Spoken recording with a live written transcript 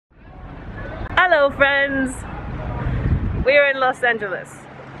Hello friends! We are in Los Angeles.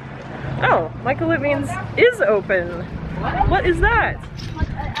 Oh, Michael Levine's is open. What is that?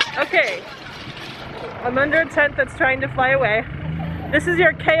 Okay, I'm under a tent that's trying to fly away. This is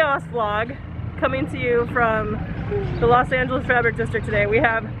your chaos vlog coming to you from the Los Angeles Fabric District today. We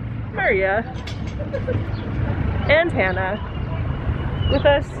have Maria and Hannah with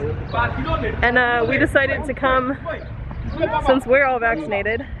us, and we decided to come, since we're all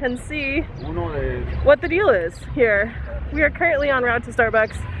vaccinated, and see what the deal is here. We are currently en route to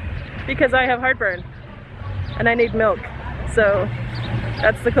Starbucks because I have heartburn and I need milk, so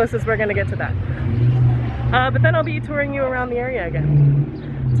that's the closest we're gonna get to that. But then I'll be touring you around the area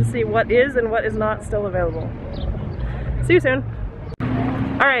again to see what is and what is not still available. See you soon.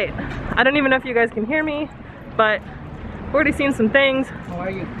 Alright, I don't even know if you guys can hear me, but I've already seen some things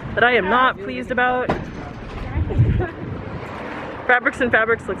that I am not pleased about. Fabrics and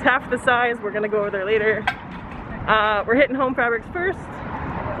Fabrics looks half the size. We're gonna go over there later. We're hitting Home Fabrics first.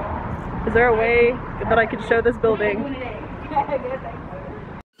 Is there a way that I could show this building?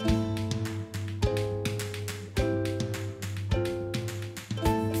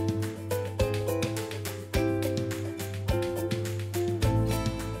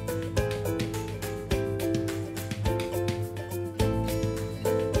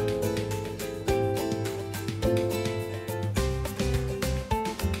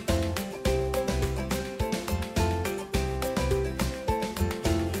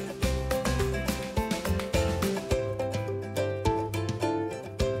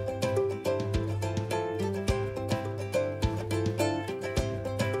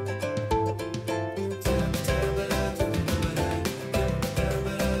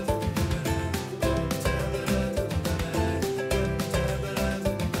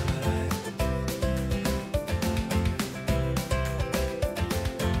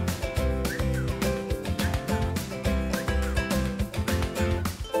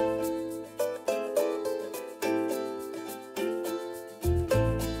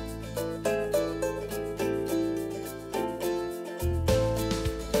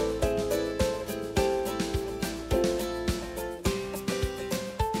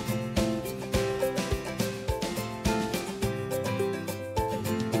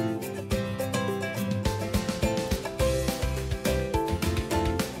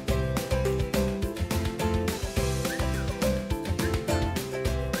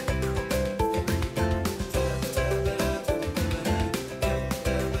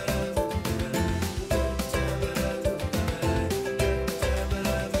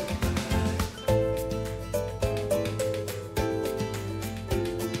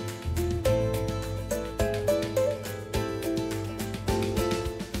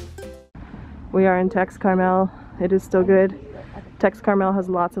 We are in Tex Carmel. It is still good. Tex Carmel has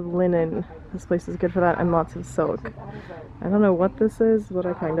lots of linen. This place is good for that, and lots of silk. I don't know what this is, but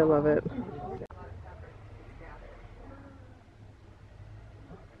I kind of love it.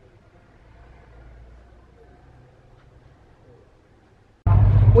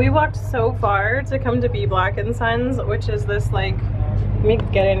 We walked so far to come to Be Black & Sons, which is this, like, let me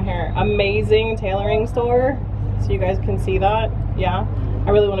get in here, amazing tailoring store, so you guys can see that. Yeah, I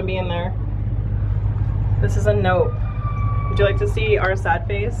really want to be in there. This is a note. Would you like to see our sad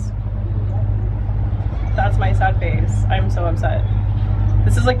face? That's my sad face. I'm so upset.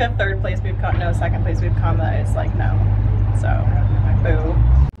 This is like the third place we've come, no, second place we've come that is like no. So, boo.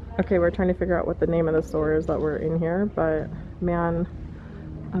 Okay, we're trying to figure out what the name of the store is that we're in here, but man,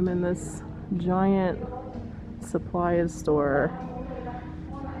 I'm in this giant supplies store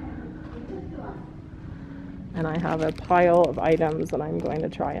and I have a pile of items that I'm going to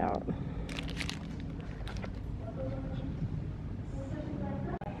try out.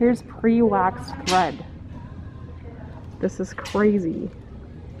 Here's pre-waxed thread. This is crazy.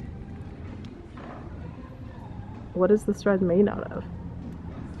 What is this thread made out of?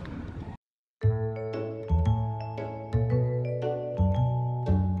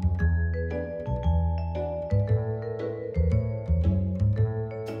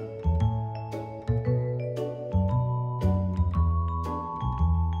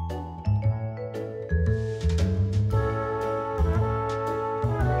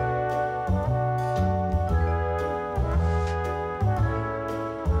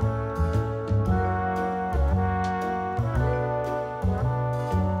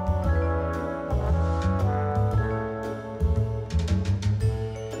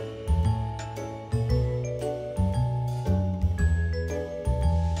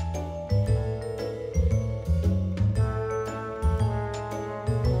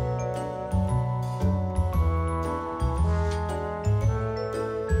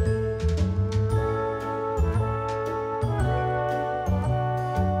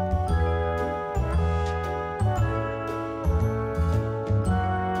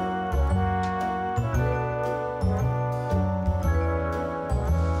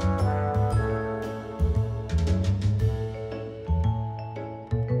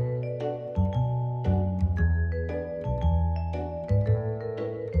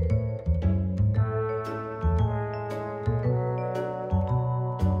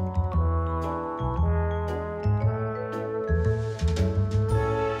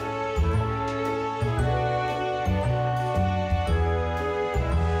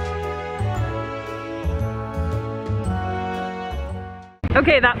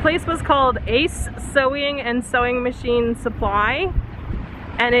 Okay, that place was called Ace Sewing and Sewing Machine Supply,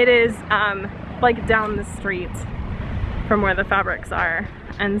 and it is like down the street from where the fabrics are,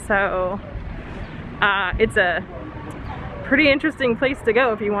 and so it's a pretty interesting place to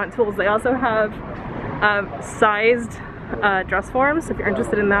go if you want tools. They also have sized dress forms if you're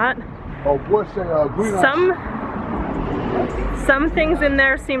interested in that. Some things in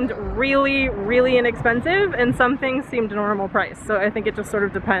there seemed really, really inexpensive, and some things seemed normal price. So I think it just sort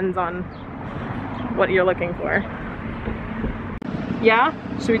of depends on what you're looking for. Yeah?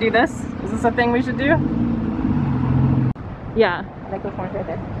 Should we do this? Is this a thing we should do? Yeah. Like the horns right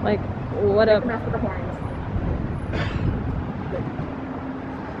there. Like, what up? Mess with the horns.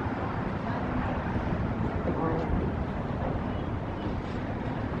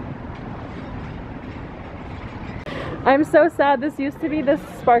 I'm so sad. This used to be this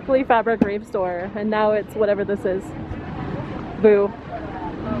sparkly fabric rave store, and now it's whatever this is. Boo.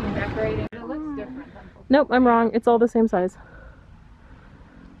 Decorating. It looks different. Nope, I'm wrong. It's all the same size.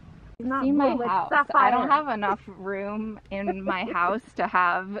 See my house. I don't have enough room in my house to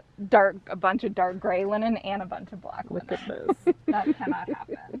have a bunch of dark gray linen and a bunch of black linen. Look at this. That cannot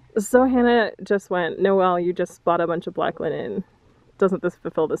happen. So Hannah just went, Noelle, you just bought a bunch of black linen. Doesn't this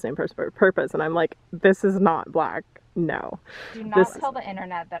fulfill the same purpose? And I'm like, this is not black. No. Do not tell the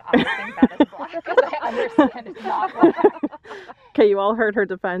internet that I think that is black, because I understand it's not black. Okay, you all heard her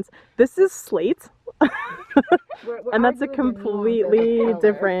defense. This is slate. And that's a completely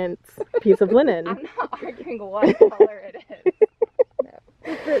different piece of linen. I'm not arguing what color it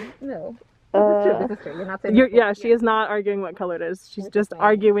is. No. This is true. You're not saying yeah, she is not arguing what color it is. She's just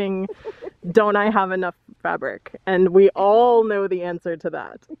arguing, don't I have enough fabric? And we all know the answer to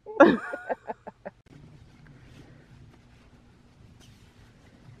that.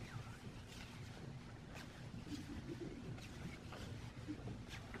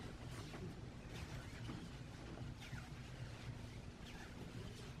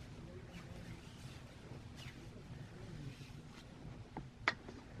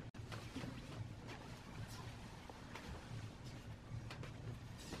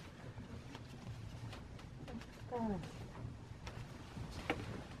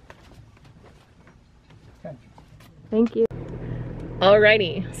 Thank you.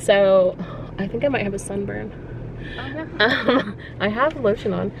 Alrighty, so I think I might have a sunburn. I have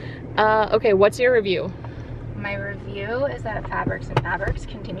lotion on. Okay, what's your review? My review is that Fabrics and Fabrics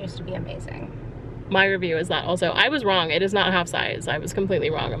continues to be amazing. My review is that also. I was wrong. It is not half size. I was completely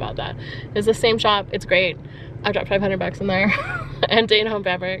wrong about that. It's the same shop. It's great. I dropped 500 bucks in there and Dane Home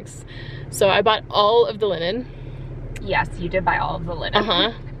Fabrics. So I bought all of the linen. Yes, you did buy all of the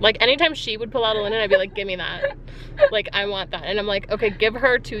linen. Like anytime she would pull out a linen, I'd be like, give me that. Like, I want that. And I'm like, okay, give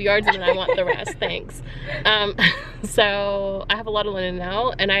her 2 yards and then I want the rest, thanks. So I have a lot of linen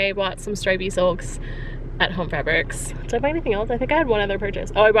now, and I bought some stripy silks at Home Fabrics. Did I buy anything else? I think I had one other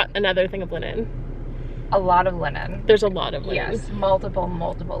purchase. Oh, I bought another thing of linen. A lot of linen. There's a lot of linen. Yes, multiple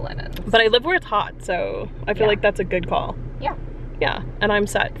linens. But I live where it's hot, so I feel like that's a good call. Yeah. Yeah, and I'm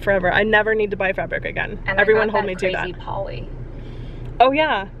set forever. I never need to buy fabric again. And everyone hold me to that. Crazy poly. Oh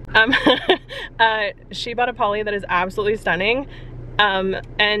yeah. She bought a poly that is absolutely stunning.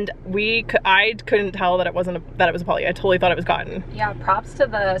 And I couldn't tell that it was a poly. I totally thought it was cotton. Yeah, props to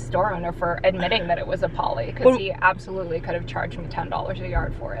the store owner for admitting that it was a poly, because he absolutely could have charged me $10 a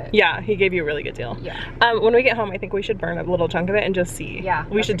yard for it. Yeah, he gave you a really good deal. Yeah. When we get home, I think we should burn a little chunk of it and just see. Yeah.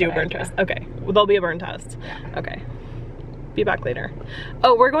 We should do a burn test. Okay. Well, there'll be a burn test. Yeah. Okay. Be back later.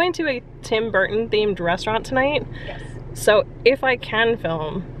 Oh, we're going to a Tim Burton themed restaurant tonight. Yes. So if I can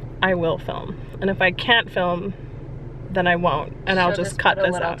film, I will film. And if I can't film, then I won't. And I'll just cut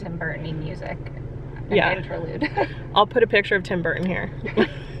this out. Tim Burton-y music. Yeah. Interlude. I'll put a picture of Tim Burton here.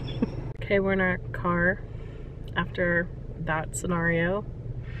 Okay, we're in our car after that scenario.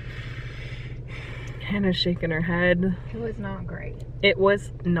 Hannah's shaking her head. It was not great. It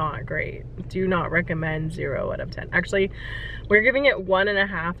was not great. Do not recommend. 0 out of 10. Actually, we're giving it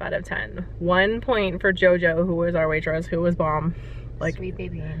 1.5 out of 10. 1 point for JoJo, who was our waitress, who was bomb. Like, sweet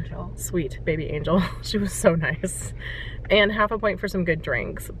baby angel. Sweet baby angel. She was so nice. And 0.5 point for some good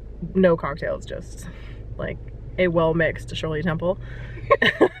drinks. No cocktails, just like a well-mixed Shirley Temple.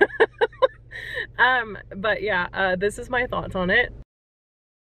 But yeah, this is my thoughts on it.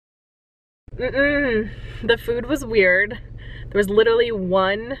 The food was weird. There was literally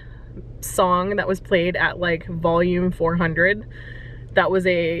one song that was played at like volume 400 that was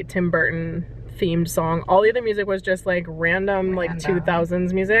a Tim Burton themed song. All the other music was just like random like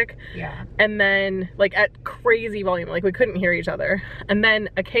 2000s music. Yeah. And then like at crazy volume, like we couldn't hear each other. And then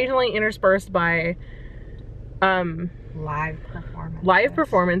occasionally interspersed by Live performances.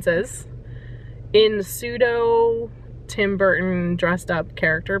 performances in pseudo Tim Burton dressed up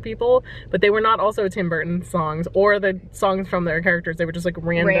character people, but they were not also Tim Burton songs or the songs from their characters. They were just like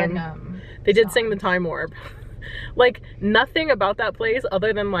random. They did sing the Time Warp. Like nothing about that place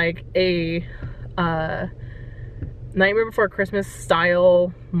other than like a Nightmare Before Christmas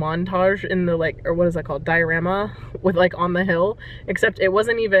style montage in the like, or what is that called, diorama with like on the hill, except it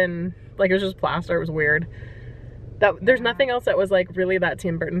wasn't even like, it was just plaster. It was weird. There's nothing else that was like really that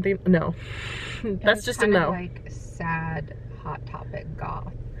Tim Burton theme. No, that's just a no. Like sad Hot Topic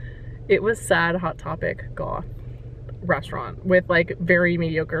goth. It was sad Hot Topic goth restaurant with like very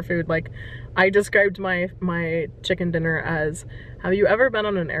mediocre food. Like I described my chicken dinner as, have you ever been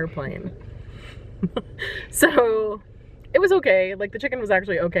on an airplane? So it was okay. Like the chicken was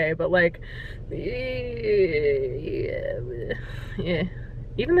actually okay, but like yeah.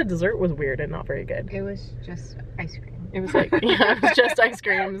 Even the dessert was weird and not very good. It was just ice cream. It was like, yeah, it was just ice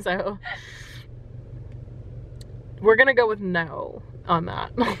cream, so we're gonna go with no on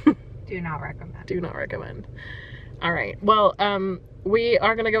that. Do not recommend. Do not recommend. All right, well, we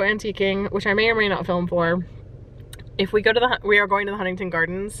are gonna go antiquing, which I may or may not film for. If we go to we are going to the Huntington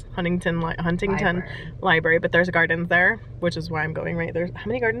Gardens, Huntington Library, but there's gardens there, which is why I'm going right there. How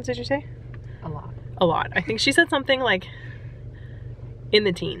many gardens did you say? A lot. A lot. I think she said something like in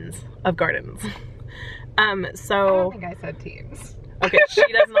the teens of gardens. So I don't think I said teens. Okay, she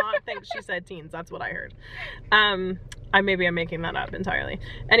does not think she said teens. That's what I heard. Maybe I'm making that up entirely.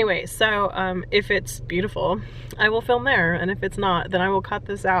 Anyway, so if it's beautiful, I will film there, and if it's not, then I will cut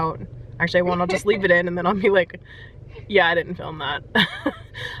this out. Actually, I won't. I'll just leave it in, and then I'll be like, yeah, I didn't film that.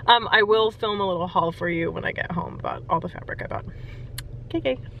 I will film a little haul for you when I get home about all the fabric I bought.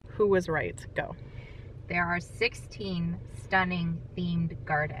 Okay. Who was right? Go. There are 16 stunning themed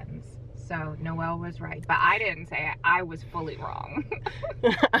gardens. So Noelle was right, but I didn't say it. I was fully wrong.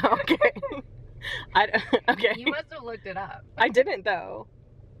 Okay. Okay. You must have looked it up. I didn't though.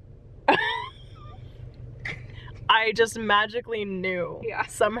 I just magically knew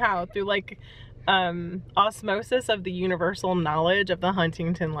somehow through like osmosis of the universal knowledge of the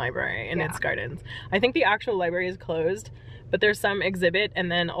Huntington Library and its gardens. I think the actual library is closed, but there's some exhibit,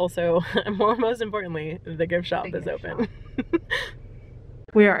 and then also, most importantly, the gift shop is open.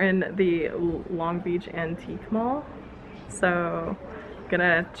 We are in the Long Beach Antique Mall, so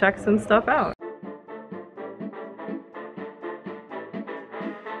gonna check some stuff out.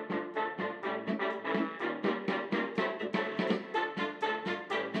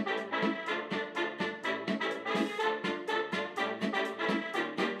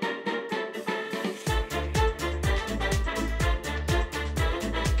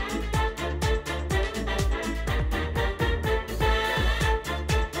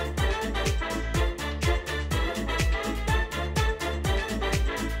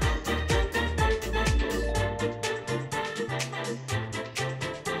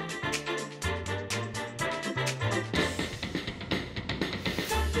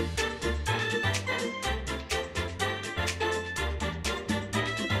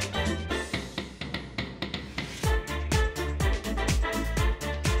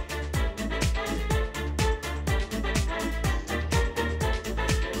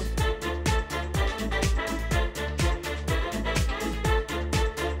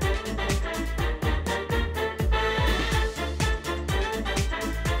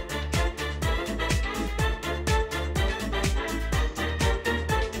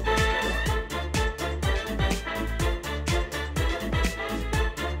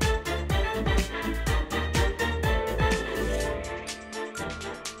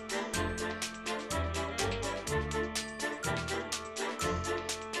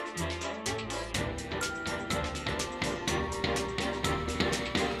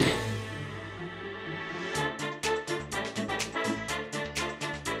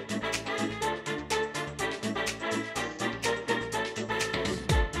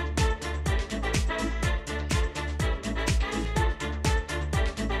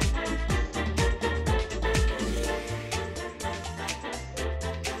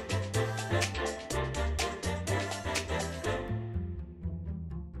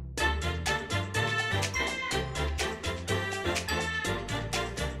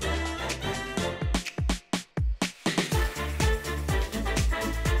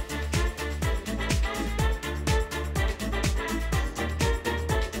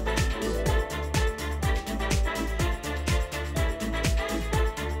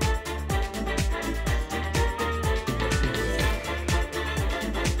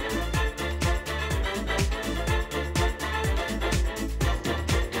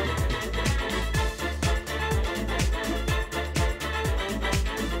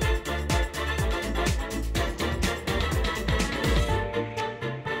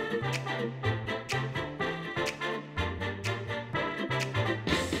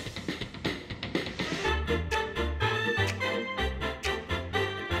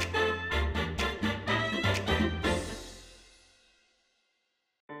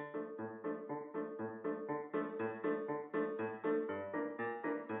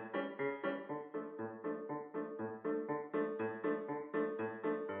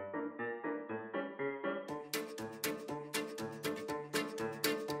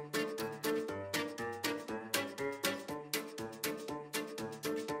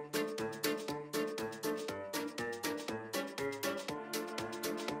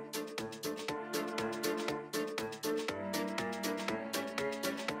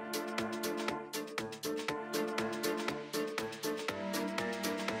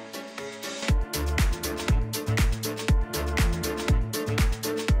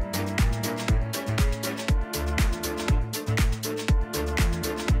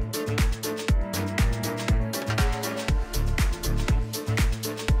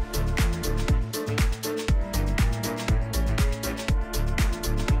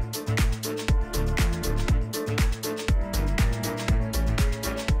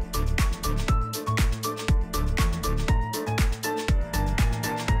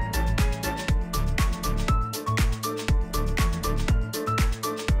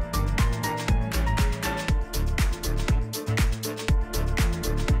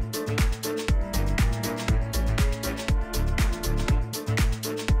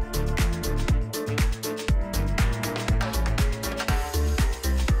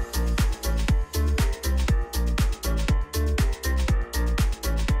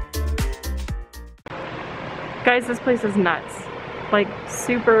 Guys, this place is nuts. Like,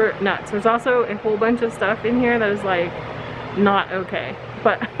 super nuts. There's also a whole bunch of stuff in here that is like not okay.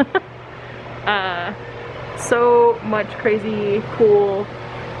 But so much crazy, cool,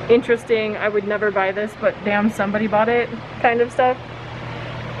 interesting, I would never buy this, but damn, somebody bought it kind of stuff.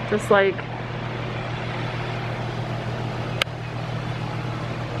 Just like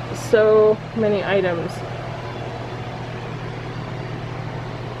so many items.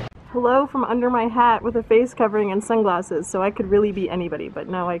 Hello from under my hat with a face covering and sunglasses, so I could really be anybody, but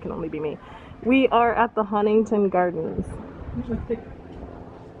now I can only be me. We are at the Huntington Gardens.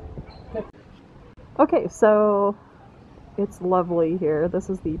 Okay, so it's lovely here. This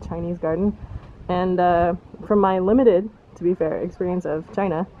is the Chinese garden, and from my limited, to be fair, experience of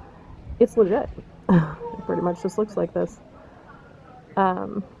China, it's legit. It pretty much just looks like this.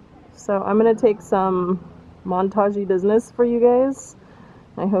 So I'm gonna take some montagey business for you guys.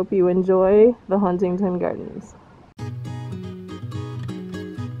 I hope you enjoy the Huntington Gardens.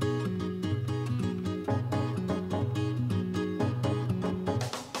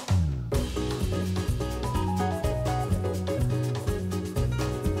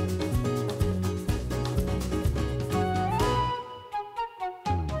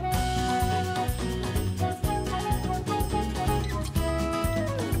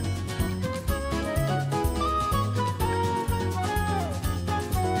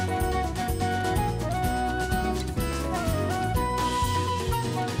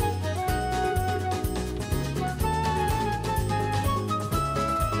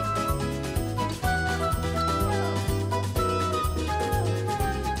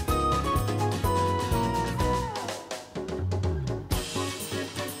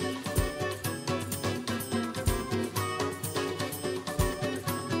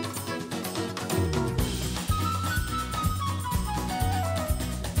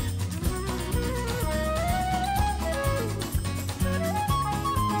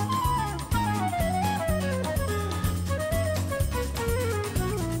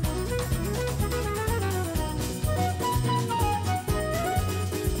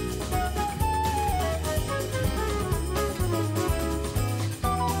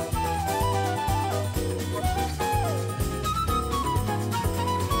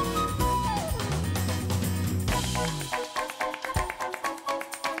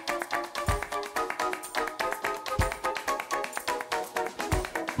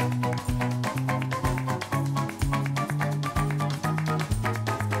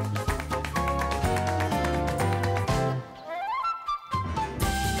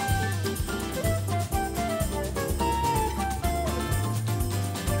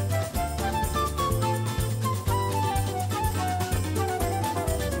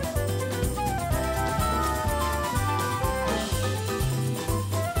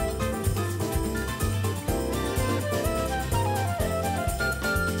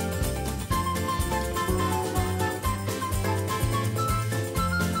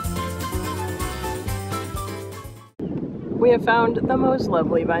 We have found the most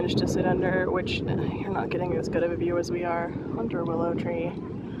lovely bench to sit under, which you're not getting as good of a view as we are under a willow tree.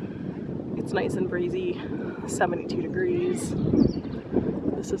 It's nice and breezy, 72 degrees.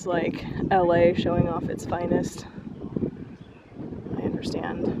 This is like LA showing off its finest. I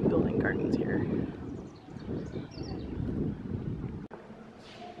understand building gardens here.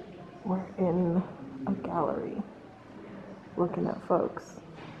 We're in a gallery looking at folks.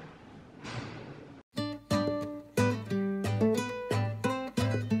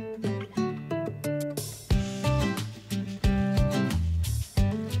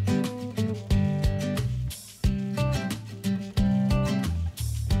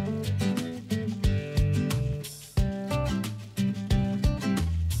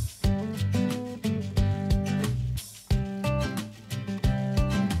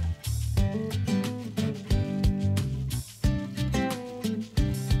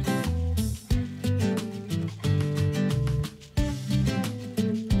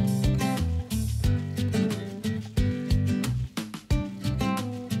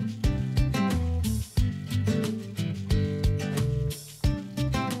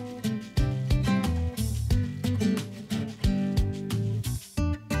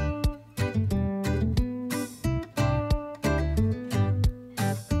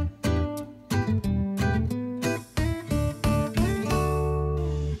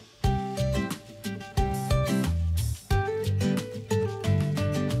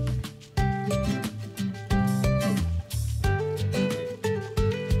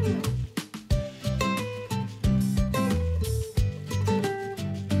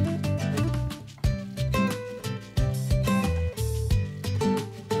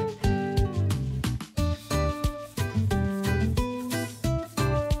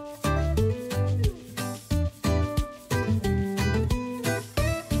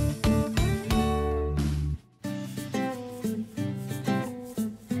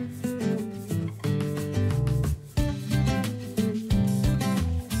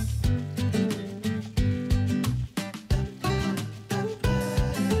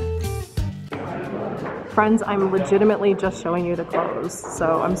 Friends, I'm legitimately just showing you the clothes,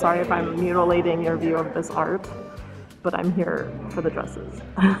 so I'm sorry if I'm mutilating your view of this art, but I'm here for the dresses.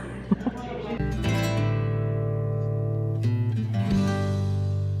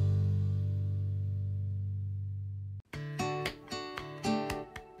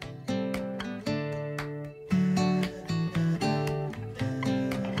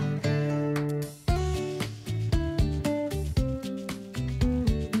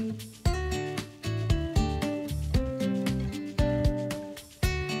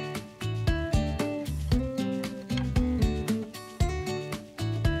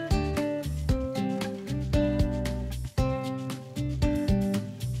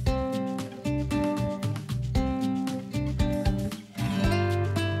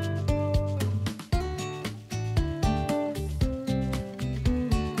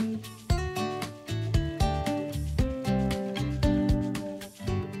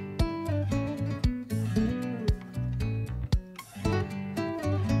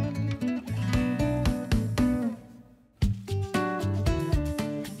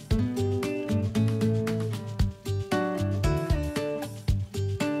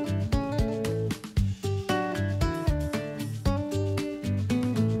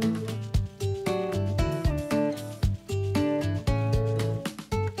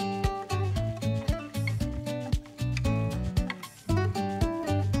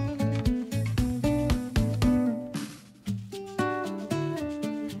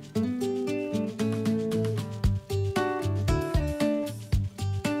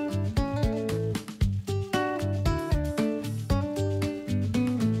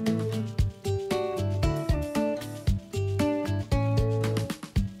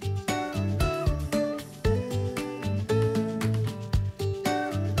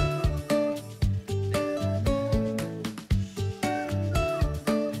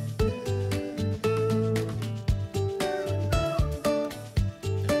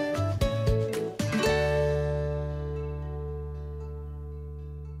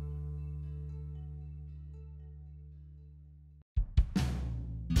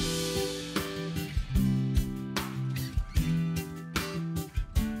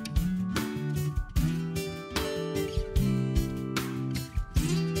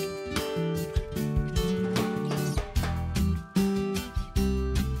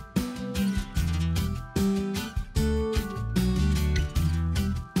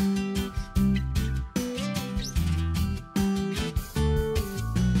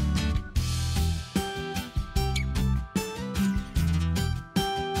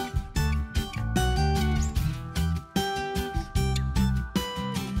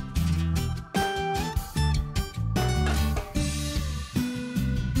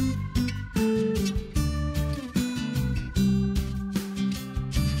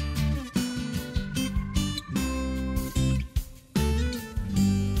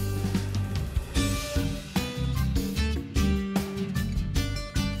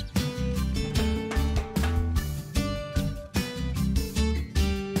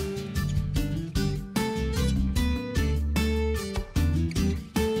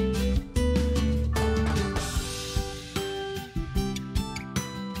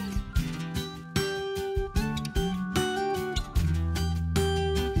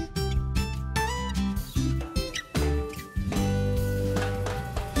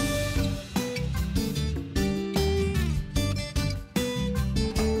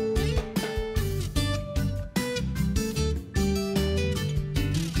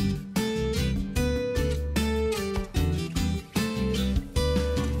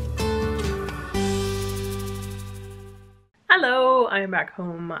 Hello, I am back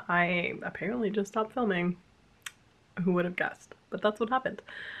home. I apparently just stopped filming. Who would have guessed? But that's what happened.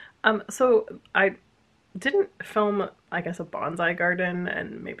 So I didn't film, I guess, a bonsai garden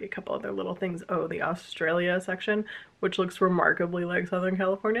and maybe a couple other little things. Oh, the Australia section, which looks remarkably like Southern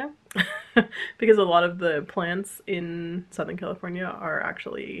California. Because a lot of the plants in Southern California are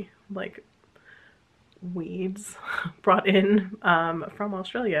actually like weeds brought in from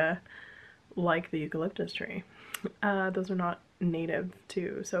Australia, like the eucalyptus tree. Those are not native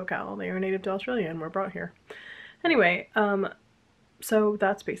to SoCal. They are native to Australia and were brought here. Anyway, so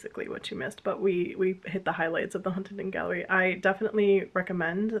that's basically what you missed, but we hit the highlights of the Huntington Gallery. I definitely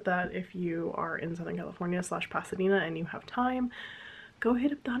recommend that if you are in Southern California / Pasadena and you have time, go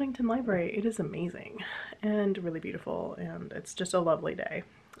hit up the Huntington Library. It is amazing and really beautiful, and it's just a lovely day.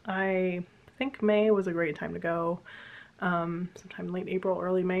 I think May was a great time to go. Sometime late April,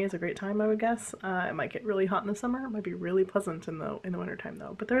 early May is a great time, I would guess. It might get really hot in the summer. It might be really pleasant in the wintertime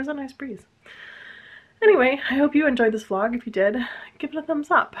though, but there's a nice breeze. Anyway, I hope you enjoyed this vlog. If you did, give it a thumbs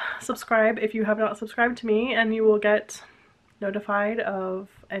up. Subscribe if you have not subscribed to me, and you will get notified of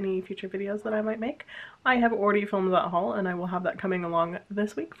any future videos that I might make. I have already filmed that haul, and I will have that coming along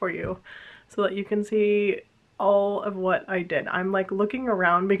this week for you so that you can see all of what I did. I'm like looking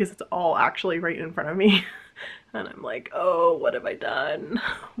around because it's all actually right in front of me. And I'm like, oh, what have I done?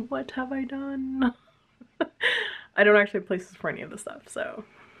 What have I done? I don't actually have places for any of this stuff, so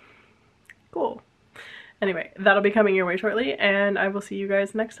cool. Anyway, that'll be coming your way shortly, and I will see you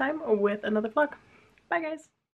guys next time with another vlog. Bye, guys.